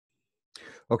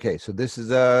Okay, so this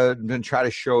is I'm going to try to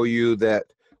show you that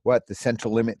what the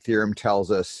central limit theorem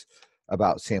tells us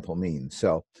about sample means.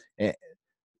 So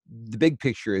the big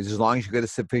picture is, as long as you get a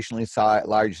sufficiently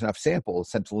large enough sample,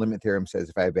 central limit theorem says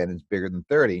if I have n is bigger than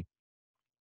 30,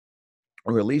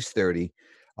 or at least 30,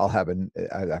 I'll have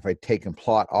if I take and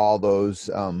plot all those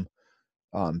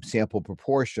sample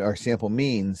proportion or sample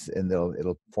means, and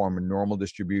it'll form a normal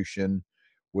distribution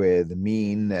with the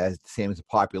mean as the same as the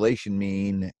population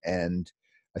mean and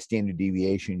a standard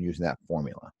deviation using that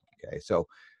formula. Okay, so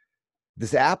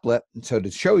this applet, so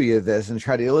to show you this and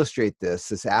try to illustrate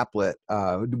this applet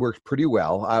works pretty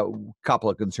well. A couple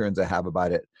of concerns I have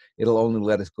about it: it'll only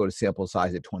let us go to sample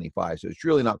size at 25, so it's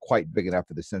really not quite big enough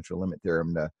for the central limit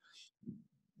theorem to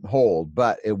hold,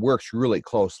 but it works really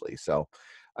closely. So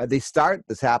they start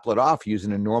this applet off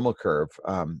using a normal curve.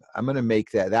 I'm going to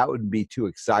make that would be too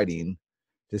exciting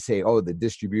to say, oh, the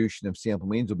distribution of sample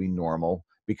means will be normal,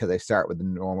 because I start with the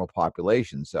normal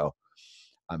population. So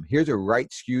here's a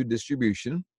right skewed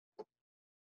distribution.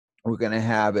 We're going to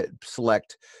have it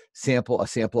select a sample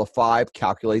of 5,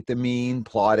 calculate the mean,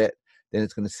 plot it. Then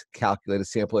it's going to calculate a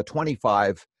sample of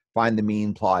 25, find the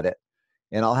mean, plot it.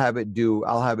 And I'll have it do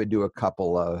a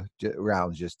couple of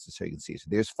rounds just so you can see. So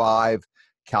there's 5,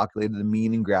 calculated the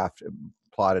mean and graphed,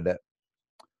 plotted it.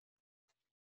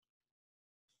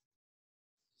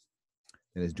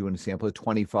 And it's doing a sample of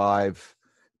 25,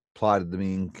 plotted the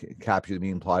mean, captured the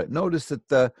mean, plotted. Notice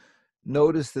that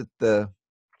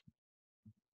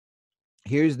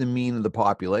here's the mean of the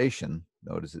population.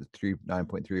 Notice it's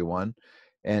 9.31,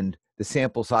 and the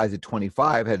sample size of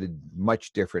 25 had a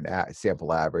much different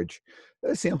sample average.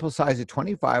 The sample size of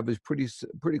 25 was pretty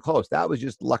close. That was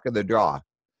just luck of the draw.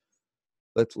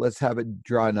 Let's have it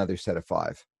draw another set of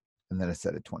 5, and then a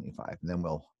set of 25, and then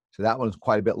so that one's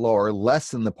quite a bit lower,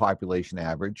 less than the population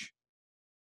average.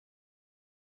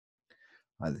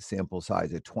 The sample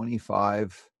size at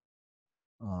 25,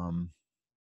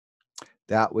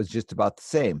 that was just about the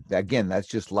same. Again, that's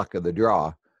just luck of the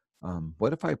draw.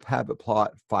 What if I have it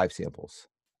plot 5 samples?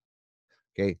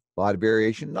 Okay, a lot of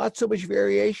variation, not so much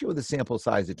variation with a sample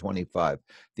size of 25.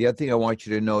 The other thing I want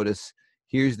you to notice,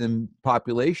 here's the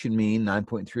population mean,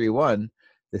 9.31.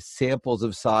 The samples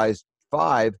of size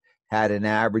 5 had an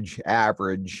average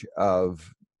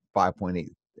of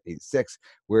 5.86,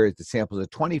 whereas the samples of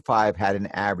 25 had an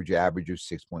average of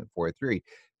 6.43.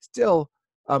 Still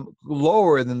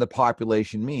lower than the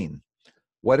population mean.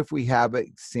 What if we have a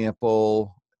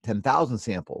sample 10,000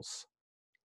 samples?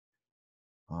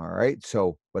 All right,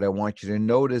 so what I want you to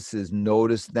notice is, now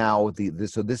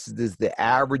so this is the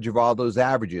average of all those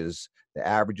averages, the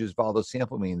averages of all those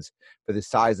sample means. For the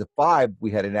size of 5,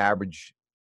 we had an average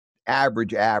of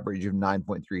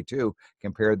 9.32.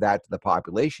 Compared that to the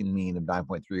population mean of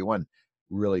 9.31,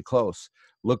 really close.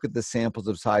 Look at the samples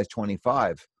of size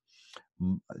 25,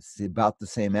 it's about the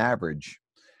same average.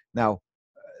 Now,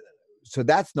 so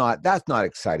that's not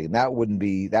exciting. That wouldn't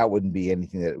be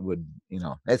anything that would,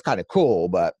 it's kind of cool,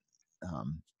 but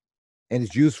and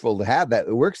it's useful to have that.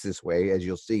 It works this way, as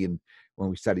you'll see when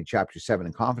we study chapter 7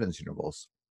 in confidence intervals.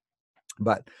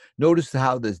 But notice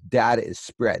how this data is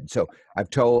spread. So I've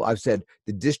said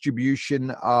the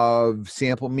distribution of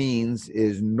sample means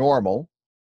is normal.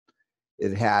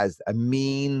 It has a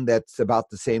mean that's about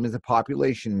the same as the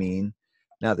population mean.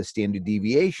 Now the standard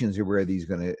deviations are where these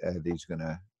gonna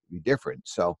be different.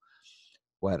 So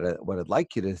what I'd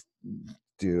like you to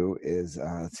do is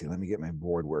let's see. Let me get my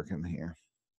board working here.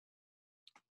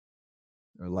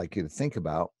 I'd like you to think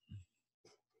about.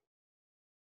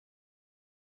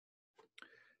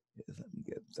 Let me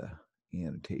get the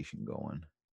annotation going.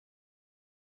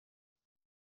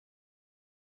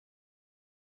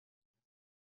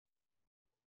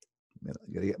 I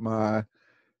gotta get my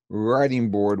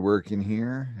writing board working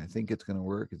here. I think it's gonna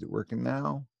work. Is it working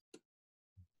now?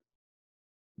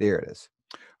 There it is.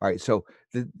 All right, so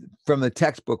from the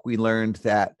textbook, we learned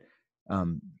that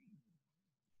the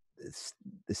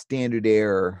standard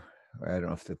error, I don't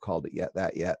know if they've called it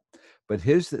that yet, but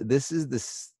this is the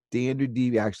standard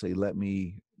deviation. Actually, let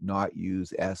me not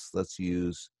use S. Let's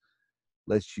use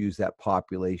that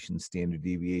population standard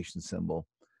deviation symbol.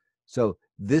 So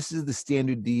this is the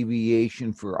standard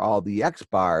deviation for all the X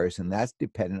bars, and that's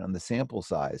dependent on the sample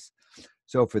size.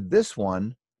 So for this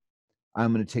one,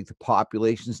 I'm going to take the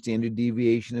population standard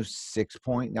deviation of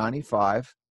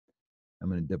 6.95. I'm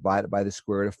going to divide it by the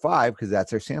square root of 5 because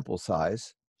that's our sample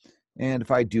size. And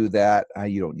if I do that,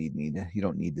 you don't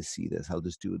need to see this. I'll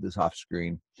just do this off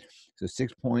screen. So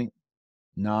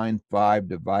 6.95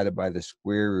 divided by the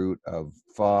square root of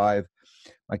 5.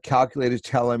 My calculator's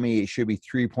telling me it should be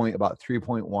about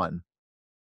 3.1.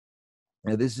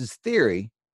 Now this is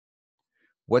theory,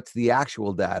 what's the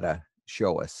actual data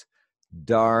show us?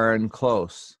 Darn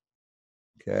close.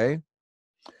 Okay.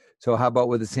 So how about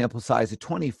with a sample size of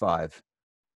 25?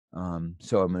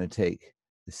 So I'm going to take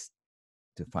this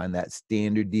to find that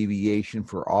standard deviation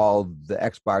for all the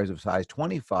X bars of size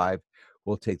 25.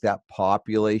 We'll take that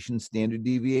population standard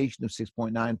deviation of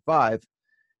 6.95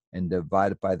 and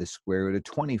divide it by the square root of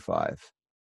 25.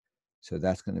 So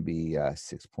that's going to be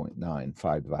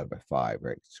 6.95 divided by 5,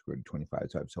 right? Square root of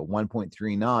 25. So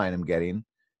 1.39 I'm getting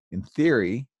in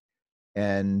theory,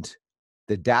 and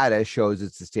the data shows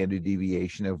it's a standard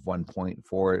deviation of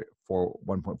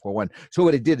 1.41. So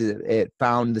what it did is it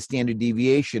found the standard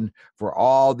deviation for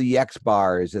all the X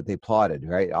bars that they plotted,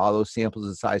 right? All those samples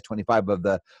of size 25 of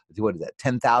the, what is that,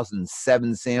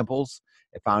 10,007 samples.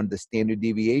 It found the standard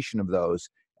deviation of those,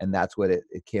 and that's what it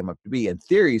came up to be. And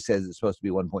theory says it's supposed to be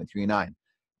 1.39.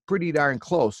 Pretty darn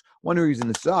close. One reason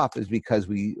it's off is because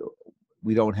we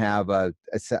don't have a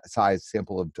size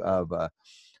sample of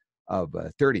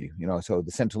 30, so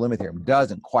the central limit theorem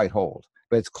doesn't quite hold,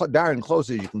 but it's darn close,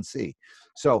 as you can see.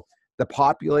 So the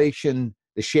population,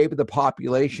 the shape of the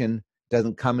population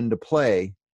doesn't come into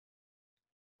play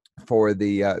for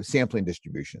the sampling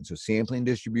distribution. So sampling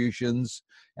distributions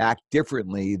act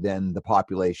differently than the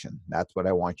population. That's what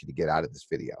I want you to get out of this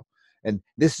video. And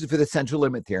this is for the central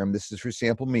limit theorem. This is for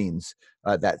sample means.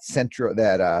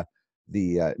 The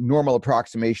normal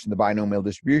approximation of the binomial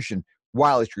distribution,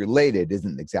 while it's related,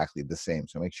 isn't exactly the same.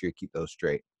 So make sure you keep those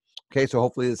straight. Okay, so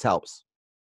hopefully this helps.